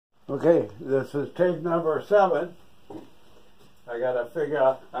Okay, this is take number 7. I gotta figure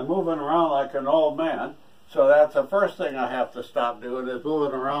out, I'm moving around like an old man, so that's the first thing I have to stop doing is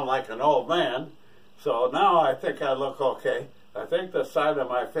moving around like an old man. So now I think I look okay. I think the side of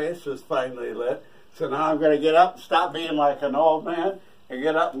my face is finally lit. So now I'm gonna get up, stop being like an old man, and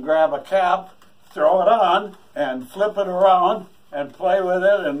get up and grab a cap, throw it on, and flip it around, and play with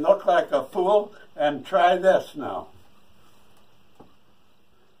it, and look like a fool, and try this now.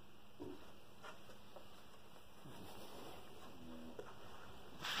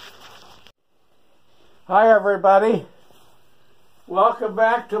 Hi everybody, welcome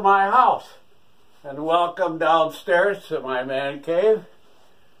back to my house and welcome downstairs to my man cave.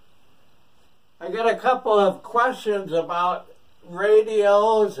 I got a couple of questions about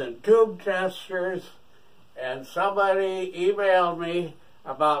radios and tube testers, and somebody emailed me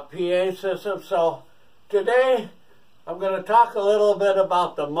about PA systems, so today I'm going to talk a little bit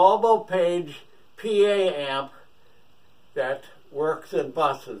about the mobile page PA amp that works in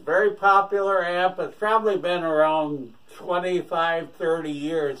buses. Very popular amp. It's probably been around 25, 30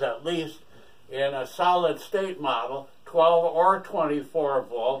 years at least in a solid state model, 12 or 24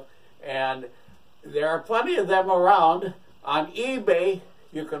 volt. And there are plenty of them around. On eBay,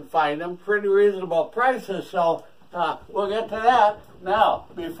 you can find them pretty reasonable prices. So we'll get to that. Now,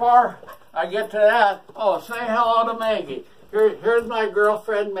 before I get to that, say hello to Maggie. Here's my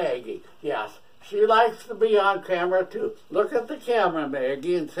girlfriend, Maggie. Yes. She likes to be on camera too. Look at the camera,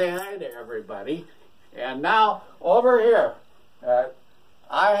 Maggie, and say hi to everybody. And now, over here,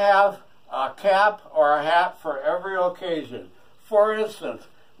 I have a cap or a hat for every occasion. For instance,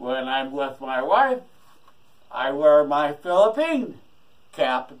 when I'm with my wife, I wear my Philippine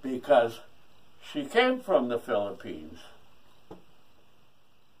cap because she came from the Philippines.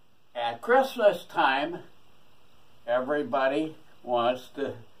 At Christmas time, everybody wants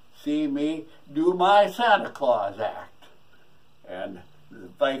to see me do my Santa Claus act. And the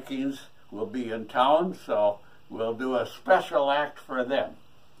Vikings will be in town, so we'll do a special act for them.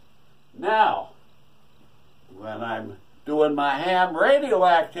 Now, when I'm doing my ham radio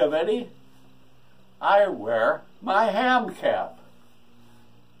activity, I wear my ham cap.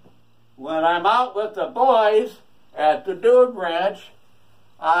 When I'm out with the boys at the Dude Ranch,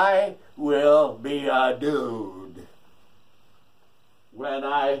 I will be a dude. When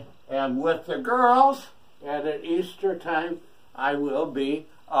I am with the girls and at Easter time, I will be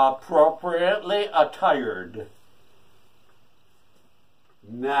appropriately attired.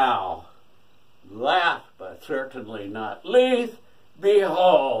 Now, last but certainly not least,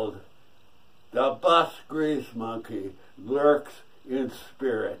 behold, the bus grease monkey lurks in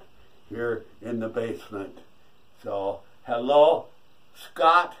spirit here in the basement. So, hello,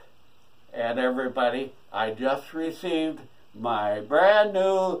 Scott and everybody. I just received my brand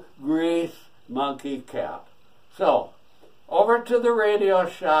new grease monkey cap. So, over to the radio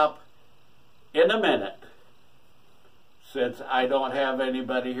shop in a minute. Since I don't have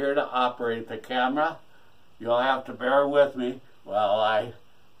anybody here to operate the camera, you'll have to bear with me while I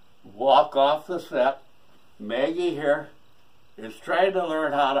walk off the set. Maggie here is trying to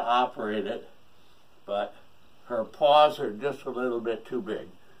learn how to operate it, but her paws are just a little bit too big.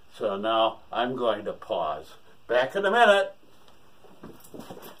 So now I'm going to pause. Back in a minute.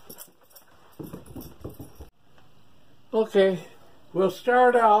 Okay, we'll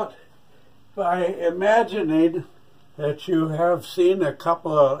start out by imagining that you have seen a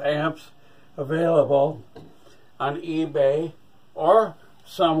couple of amps available on eBay or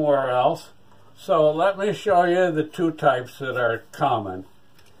somewhere else. So let me show you the two types that are common.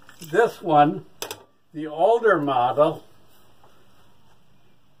 This one, the older model,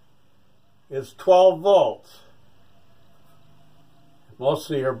 is 12 volts.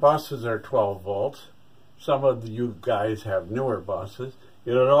 Most of your buses are 12 volts. Some of you guys have newer buses.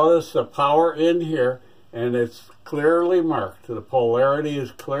 You'll notice the power in here, and it's clearly marked. The polarity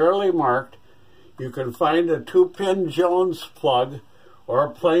is clearly marked. You can find a 2-pin Jones plug or a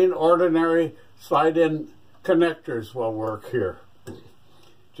plain ordinary slide-in connectors will work here.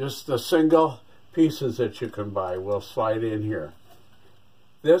 Just the single pieces that you can buy will slide in here.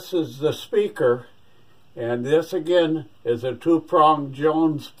 This is the speaker, and this again is a 2-prong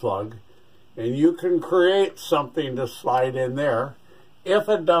Jones plug, and you can create something to slide in there if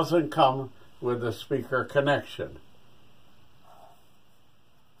it doesn't come with a speaker connection.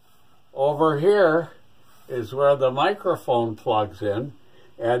 Over here is where the microphone plugs in,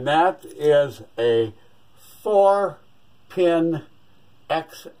 and that is a 4-pin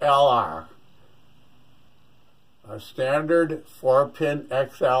XLR. A standard 4-pin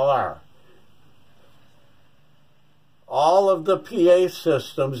XLR. all of the PA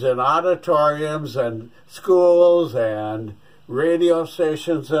systems in auditoriums and schools and radio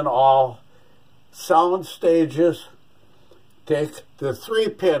stations and all sound stages take the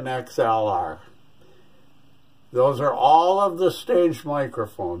 3-pin XLR. Those are all of the stage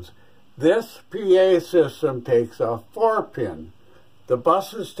microphones. This PA system takes a 4-pin. The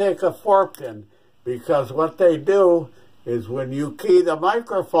buses take a 4-pin because what they do is when you key the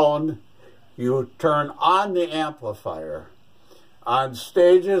microphone, you turn on the amplifier. On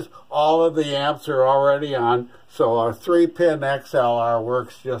stages, all of the amps are already on, so a 3-pin XLR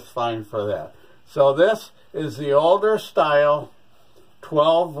works just fine for that. So this is the older style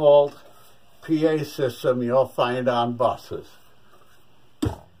 12-volt PA system you'll find on buses.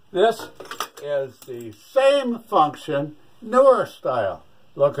 This is the same function, newer style.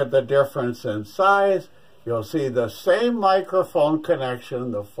 Look at the difference in size. You'll see the same microphone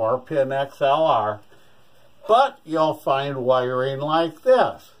connection, the 4-pin XLR, but you'll find wiring like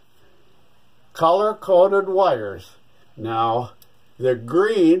this. Color-coded wires. Now, the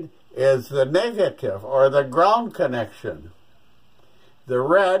green is the negative or the ground connection. The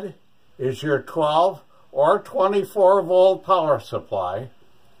red is your 12 or 24 volt power supply.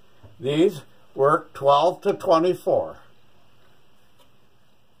 These work 12 to 24.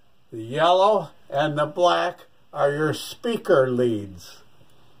 The yellow and the black are your speaker leads.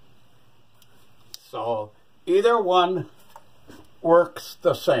 So either one works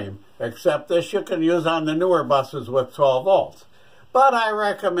the same, except this you can use on the newer buses with 12 volts. But I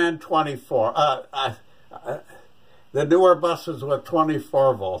recommend 24, the newer buses with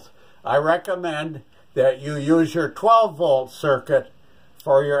 24 volts. I recommend that you use your 12 volt circuit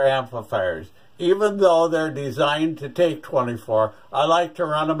for your amplifiers. Even though they're designed to take 24, I like to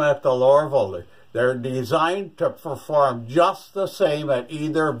run them at the lower voltage. They're designed to perform just the same at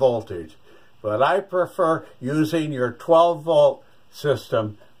either voltage. But I prefer using your 12 volt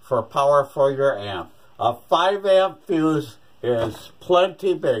system for power for your amp. A 5 amp fuse is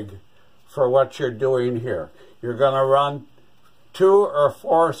plenty big for what you're doing here. You're going to run 2 or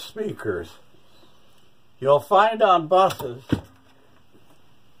 4 speakers. You'll find on buses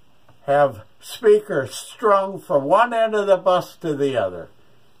have speakers strung from one end of the bus to the other.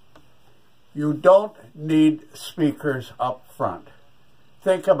 You don't need speakers up front.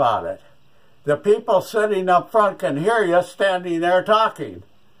 Think about it. The people sitting up front can hear you standing there talking,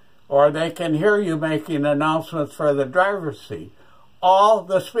 or they can hear you making announcements for the driver's seat. All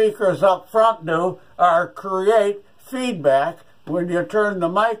the speakers up front do are create feedback when you turn the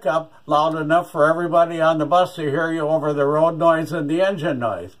mic up loud enough for everybody on the bus to hear you over the road noise and the engine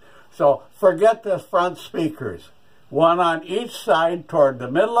noise. So forget the front speakers. One on each side toward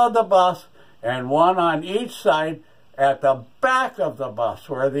the middle of the bus and one on each side at the back of the bus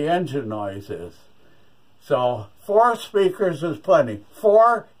where the engine noise is. So 4 speakers is plenty.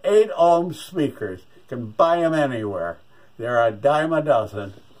 4 8-ohm speakers. You can buy them anywhere. They're a dime a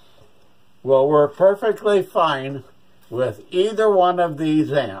dozen. Will work perfectly fine with either one of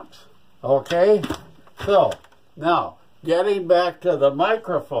these amps. Okay? So, now, getting back to the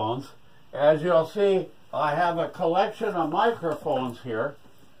microphones, as you'll see, I have a collection of microphones here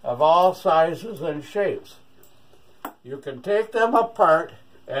of all sizes and shapes. You can take them apart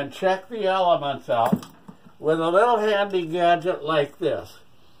and check the elements out with a little handy gadget like this.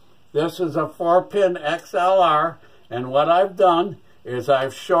 This is a 4-pin XLR, and what I've done is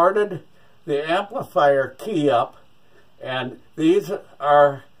I've shorted the amplifier key up, and these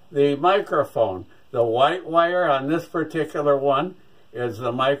are the microphone. The white wire on this particular one is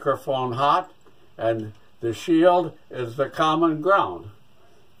the microphone hot, and the shield is the common ground.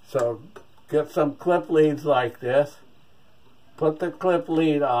 So get some clip leads like this. Put the clip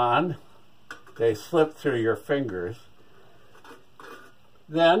lead on. They slip through your fingers.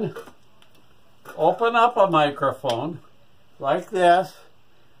 Then open up a microphone like this.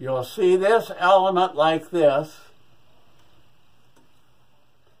 You'll see this element like this,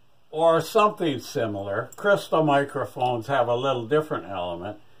 or something similar. Crystal microphones have a little different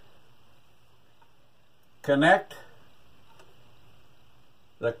element. Connect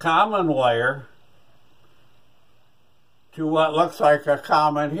the common wire to what looks like a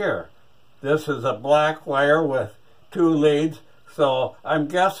common here. This is a black wire with 2 leads, so I'm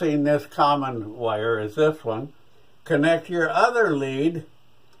guessing this common wire is this one. Connect your other lead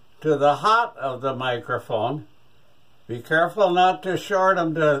to the hot of the microphone. Be careful not to short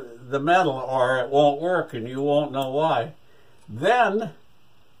them to the metal or it won't work and you won't know why. Then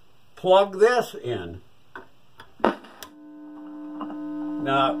plug this in.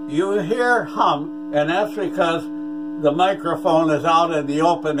 Now you hear hum, and that's because the microphone is out in the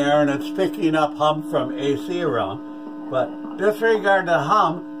open air and it's picking up hum from AC around. But disregard the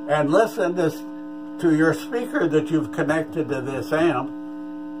hum and listen to your speaker that you've connected to this amp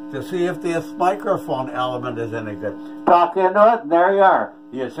to see if this microphone element is any good. Talk into it, and there you are.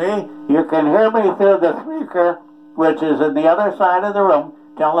 You see, you can hear me through the speaker, which is in the other side of the room,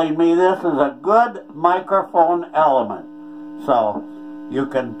 telling me this is a good microphone element. So you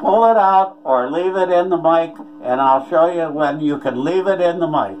can pull it out or leave it in the mic, and I'll show you when you can leave it in the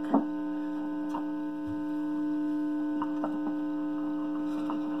mic.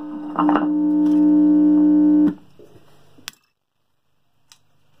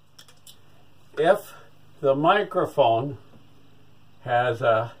 If the microphone has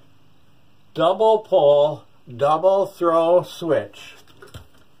a double pole, double throw switch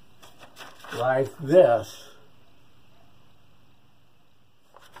like this,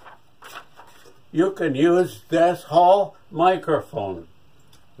 you can use this whole microphone.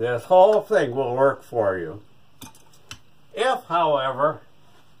 This whole thing will work for you. If, however,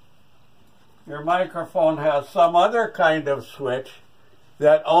 your microphone has some other kind of switch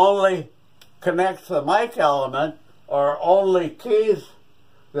that only connects the mic element or only keys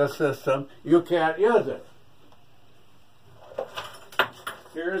the system, you can't use it.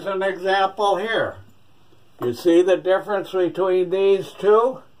 Here's an example here. You see the difference between these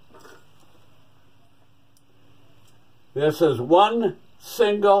two? This is one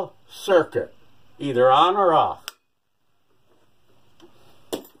single circuit, either on or off.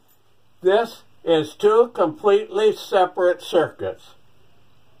 This is two completely separate circuits.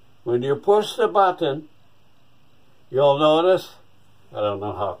 When you push the button, you'll notice, I don't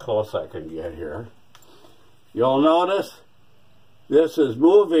know how close I can get here, you'll notice this is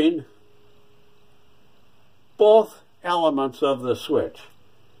moving both elements of the switch.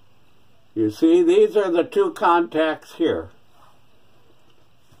 You see, these are the two contacts here.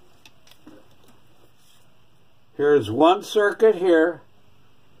 Here's one circuit here,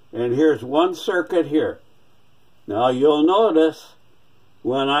 and here's one circuit here. Now you'll notice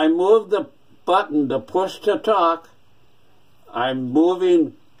when I move the button to push to talk, I'm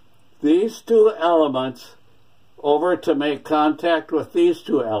moving these two elements over to make contact with these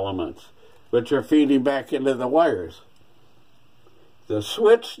two elements, which are feeding back into the wires. The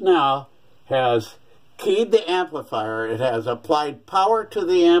switch now has keyed the amplifier, it has applied power to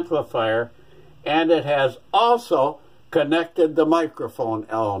the amplifier, and it has also connected the microphone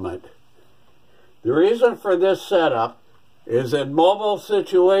element. The reason for this setup is in mobile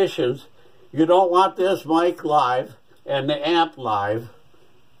situations, you don't want this mic live and the amp live,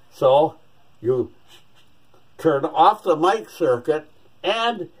 so you turn off the mic circuit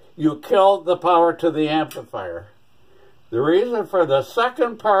and you kill the power to the amplifier. The reason for the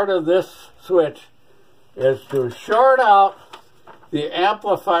second part of this switch is to short out the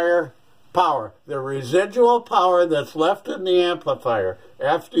amplifier power, the residual power that's left in the amplifier.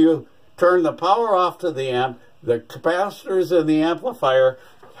 After you turn the power off to the amp, the capacitors in the amplifier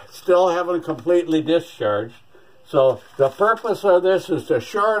still haven't completely discharged. So the purpose of this is to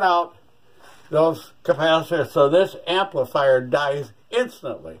short out those capacitors so this amplifier dies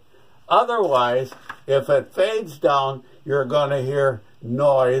instantly. Otherwise, if it fades down, you're going to hear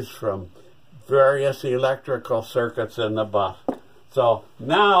noise from various electrical circuits in the bus. So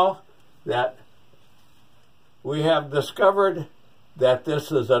now that we have discovered that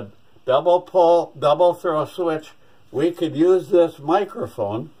this is a double pole, double throw switch, we could use this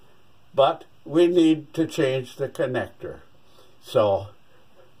microphone, but we need to change the connector. So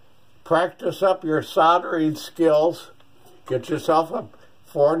practice up your soldering skills. Get yourself a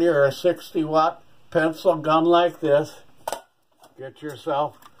 40 or a 60 watt pencil gun like this. Get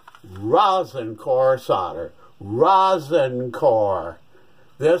yourself rosin core solder. Rosin core.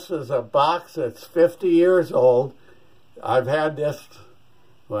 This is a box that's 50 years old. I've had this,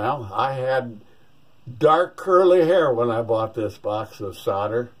 well, I had dark curly hair when I bought this box of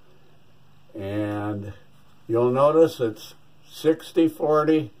solder. And you'll notice it's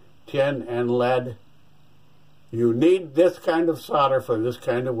 60-40, tin and lead. You need this kind of solder for this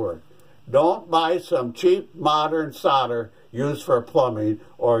kind of work. Don't buy some cheap modern solder used for plumbing,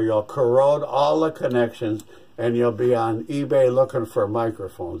 or you'll corrode all the connections and you'll be on eBay looking for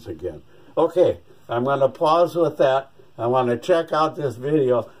microphones again. Okay, I'm going to pause with that. I want to check out this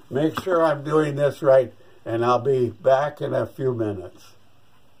video, make sure I'm doing this right, and I'll be back in a few minutes.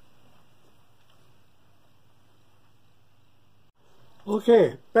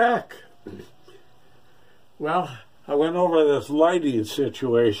 Okay, back. Well, I went over this lighting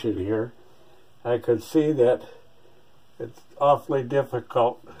situation here. I could see that it's awfully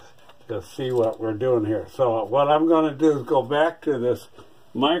difficult to see what we're doing here. So what I'm going to do is go back to this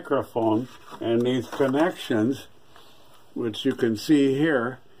microphone and these connections which you can see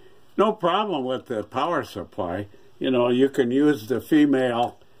here. No problem with the power supply. You know, you can use the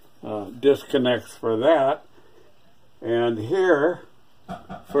female disconnects for that. And here,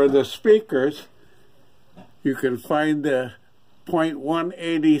 for the speakers, you can find the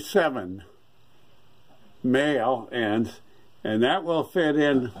 0.187 male ends, and that will fit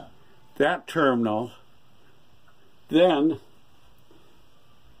in that terminal. Then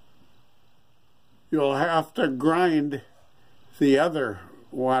you'll have to grind the other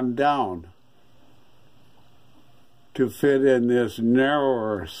one down to fit in this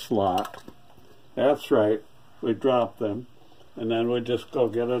narrower slot. That's right, we drop them, and then we just go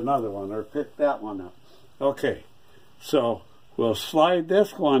get another one or pick that one up. Okay, so we'll slide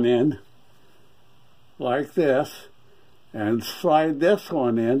this one in like this, and slide this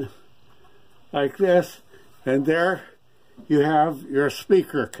one in like this, and there you have your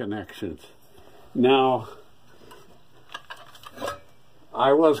speaker connections. Now,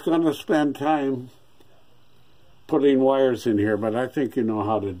 I was going to spend time putting wires in here, but I think you know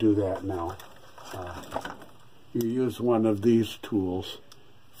how to do that now. You use one of these tools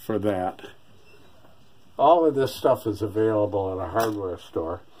for that. All of this stuff is available at a hardware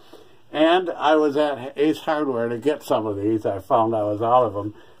store. And I was at Ace Hardware to get some of these. I found I was out of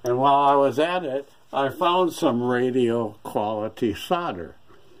them. And while I was at it, I found some radio quality solder.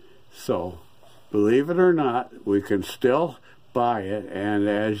 So, believe it or not, we can still buy it. And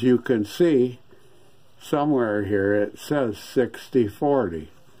as you can see, somewhere here it says 60/40.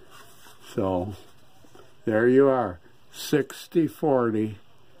 So, there you are, 60/40.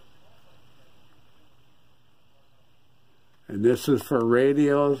 And this is for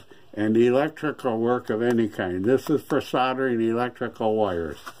radios and electrical work of any kind. This is for soldering electrical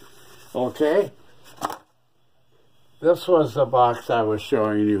wires. Okay? This was the box I was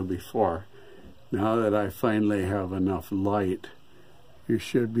showing you before. Now that I finally have enough light, you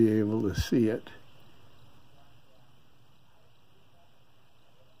should be able to see it.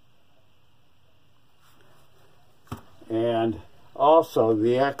 And also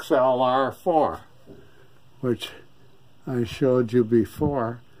the XLR4, which I showed you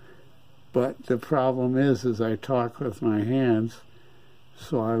before, but the problem is I talk with my hands,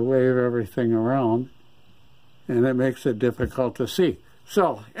 so I wave everything around, and it makes it difficult to see.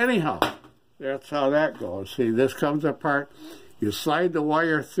 So, anyhow, that's how that goes. See, this comes apart. You slide the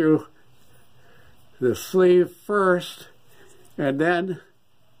wire through the sleeve first, and then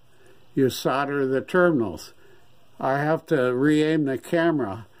you solder the terminals. I have to re-aim the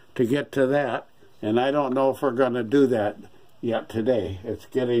camera to get to that, and I don't know if we're going to do that yet today. It's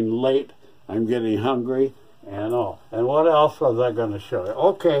getting late. I'm getting hungry, and oh. And what else was I going to show you?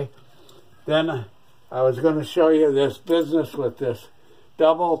 Okay, then I was going to show you this business with this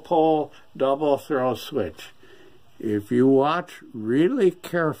double pole, double throw switch. If you watch really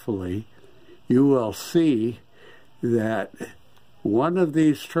carefully, you will see that one of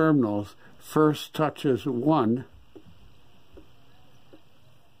these terminals first touches one,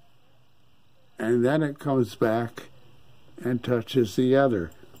 and then it comes back and touches the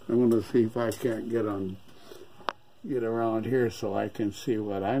other. I'm going to see if I can't get around here so I can see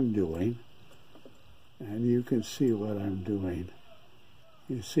what I'm doing. And you can see what I'm doing.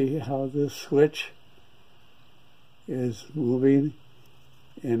 You see how this switch is moving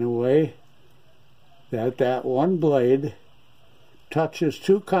in a way that that one blade touches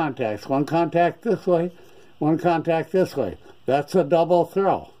two contacts. One contact this way, one contact this way. That's a double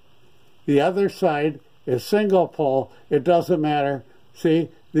throw. The other side is single pole. It doesn't matter. See,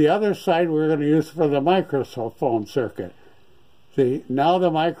 the other side we're going to use for the microphone circuit. See, now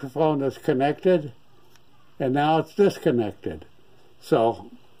the microphone is connected, and now it's disconnected. So,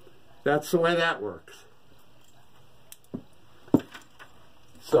 that's the way that works.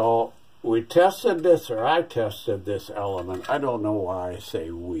 So, we tested this, or I tested this element. I don't know why I say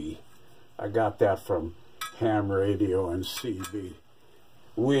we. I got that from ham radio and CB.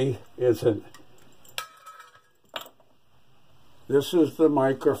 We isn't. This is the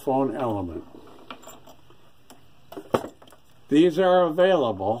microphone element. These are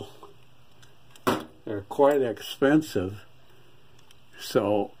available. They're quite expensive.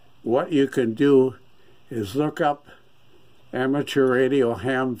 So what you can do is look up amateur radio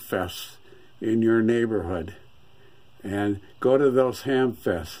ham fests in your neighborhood and go to those ham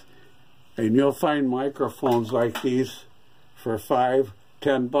fests, and you'll find microphones like these for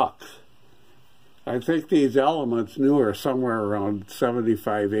 $5–10. I think these elements new are somewhere around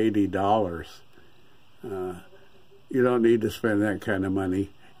 $75–80. You don't need to spend that kind of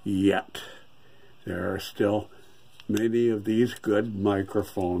money yet. There are still many of these good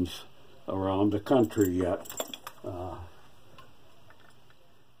microphones around the country yet.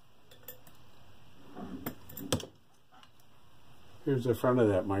 Here's the front of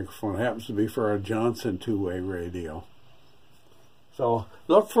that microphone. It happens to be for a Johnson two-way radio. So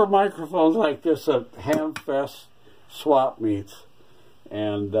look for microphones like this at Hamfest swap meets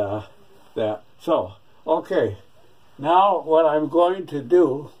and that. So, okay, now what I'm going to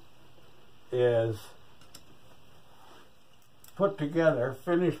do is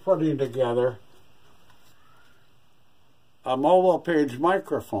finish putting together a mobile page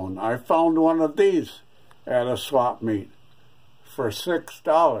microphone. I found one of these at a swap meet for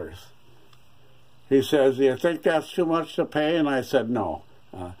 $6. He says, "Do you think that's too much to pay?" And I said, no.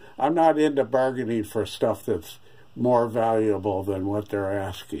 I'm not into bargaining for stuff that's more valuable than what they're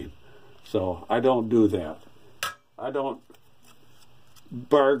asking. So I don't do that. I don't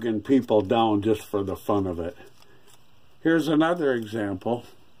bargain people down just for the fun of it. Here's another example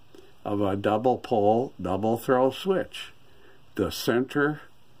of a double pole, double throw switch. The center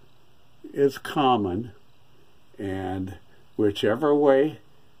is common, and whichever way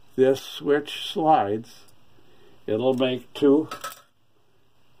this switch slides, it'll make two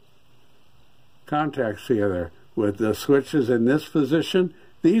contacts together. With the switches in this position,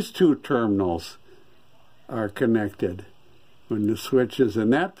 these two terminals are connected. When the switch is in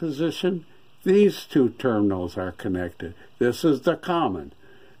that position, these two terminals are connected. This is the common.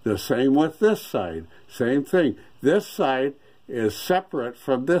 The same with this side. Same thing. This side is separate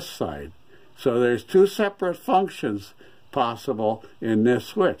from this side. So there's two separate functions possible in this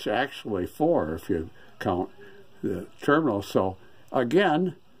switch. Actually 4 if you count the terminals. So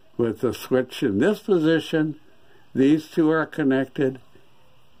again, with the switch in this position, these two are connected.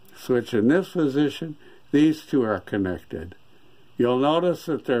 Switch in this position, these two are connected. You'll notice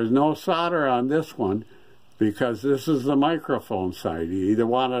that there's no solder on this one because this is the microphone side. You either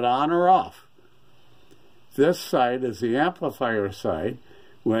want it on or off. This side is the amplifier side.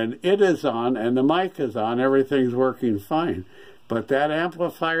 When it is on and the mic is on, everything's working fine. But that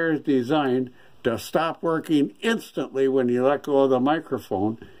amplifier is designed to stop working instantly when you let go of the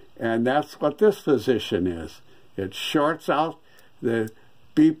microphone, and that's what this position is. It shorts out the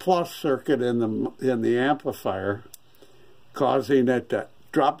B+ circuit in the amplifier, causing it to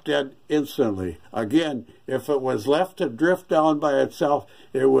drop dead instantly. Again, if it was left to drift down by itself,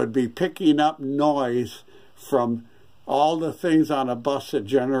 it would be picking up noise from all the things on a bus that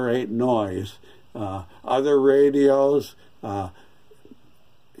generate noise. Other radios,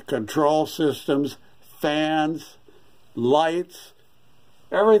 control systems, fans, lights,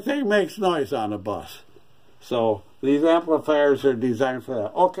 everything makes noise on a bus. So these amplifiers are designed for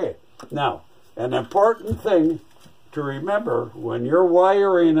that. Okay, now, an important thing to remember when you're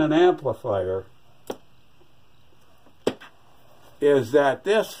wiring an amplifier is that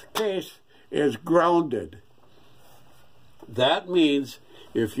this case is grounded. That means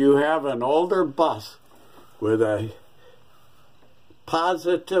if you have an older bus with a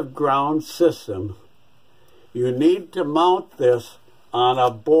positive ground system, you need to mount this on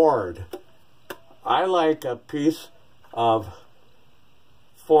a board. I like a piece of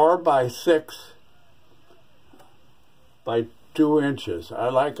 4 by 6 by 2 inches. I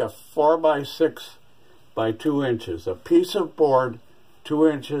like a 4 by 6 by 2 inches. A piece of board, 2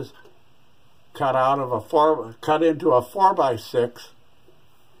 inches, cut into a 4 by 6,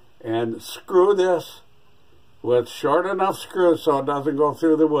 and screw this with short enough screws so it doesn't go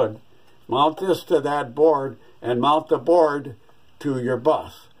through the wood. Mount this to that board and mount the board to your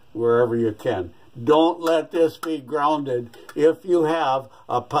bus wherever you can. Don't let this be grounded if you have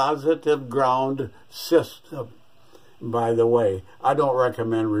a positive ground system. By the way, I don't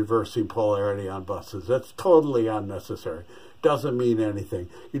recommend reversing polarity on buses. That's totally unnecessary. Doesn't mean anything.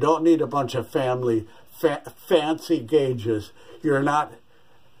 You don't need a bunch of fancy gauges. You're not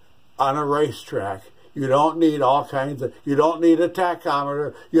on a racetrack. You don't need all kinds of, you don't need a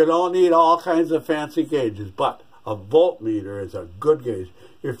tachometer. You don't need all kinds of fancy gauges. But a voltmeter is a good gauge.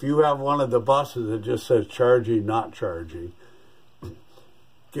 If you have one of the buses that just says charging, not charging,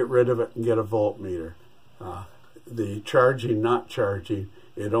 get rid of it and get a voltmeter. The charging, not charging,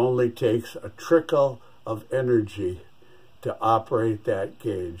 it only takes a trickle of energy to operate that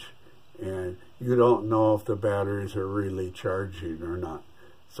gauge, and you don't know if the batteries are really charging or not.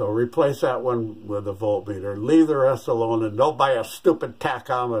 So replace that one with a voltmeter. Leave the rest alone, and don't buy a stupid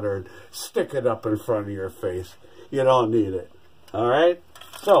tachometer and stick it up in front of your face. You don't need it. All right?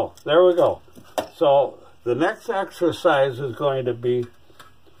 So there we go. So the next exercise is going to be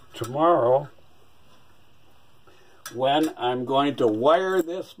tomorrow, when I'm going to wire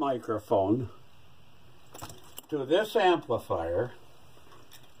this microphone to this amplifier.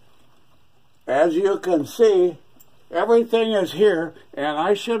 As you can see, everything is here, and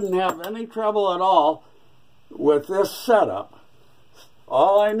I shouldn't have any trouble at all with this setup.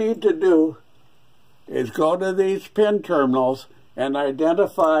 all I need to do is go to these pin terminals and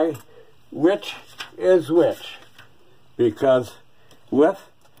identify which is which. Because with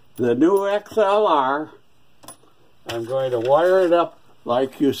the new XLR, I'm going to wire it up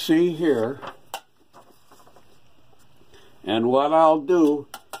like you see here. And what I'll do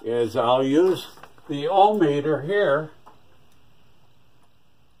is I'll use the ohm meter here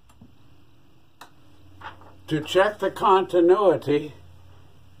to check the continuity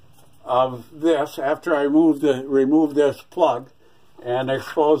of this after I remove this plug and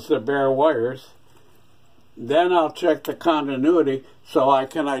expose the bare wires. Then I'll check the continuity so I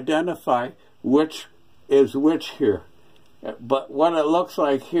can identify which is which here. But what it looks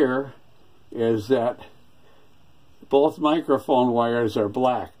like here is that both microphone wires are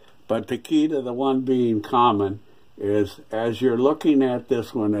black, but the key to the one being common is as you're looking at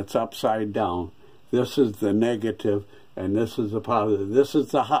this one, it's upside down. This is the negative and this is the positive. This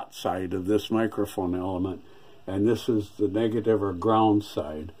is the hot side of this microphone element and this is the negative or ground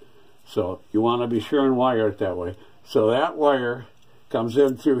side. So you want to be sure and wire it that way. So that wire comes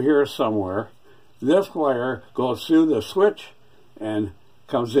in through here somewhere. This wire goes through the switch and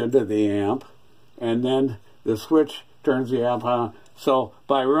comes into the amp, and then the switch turns the amp on. So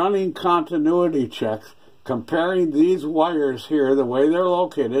by running continuity checks, comparing these wires here, the way they're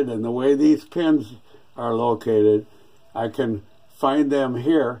located and the way these pins are located, I can find them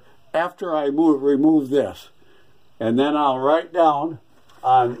here after I remove this. And then I'll write down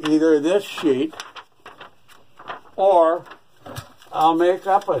on either this sheet or I'll make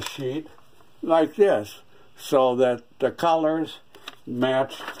up a sheet like this so that the colors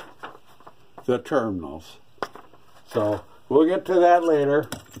match the terminals. So we'll get to that later.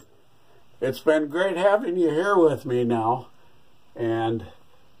 It's been great having you here with me now, and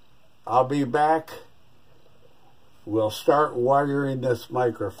I'll be back. We'll start wiring this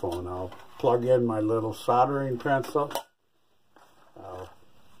microphone. I'll plug in my little soldering pencil. I'll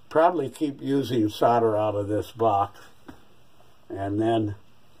probably keep using solder out of this box. And then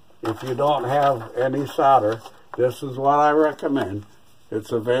if you don't have any solder, this is what I recommend.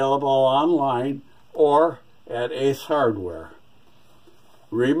 It's available online or at Ace Hardware.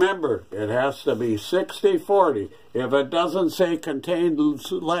 Remember, it has to be 60-40. If it doesn't say contained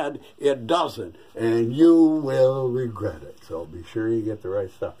lead, it doesn't, and you will regret it. So be sure you get the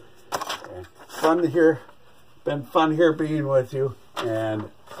right stuff. And fun here, been fun here being with you, and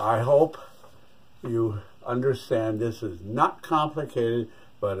I hope you understand this is not complicated,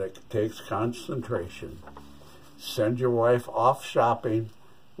 but it takes concentration. Send your wife off shopping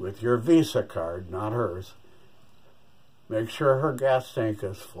with your Visa card, not hers. Make sure her gas tank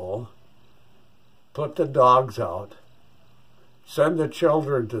is full. Put the dogs out. Send the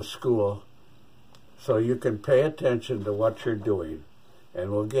children to school so you can pay attention to what you're doing.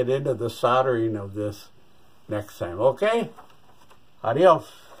 And we'll get into the soldering of this next time. Okay?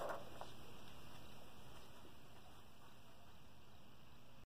 Adios.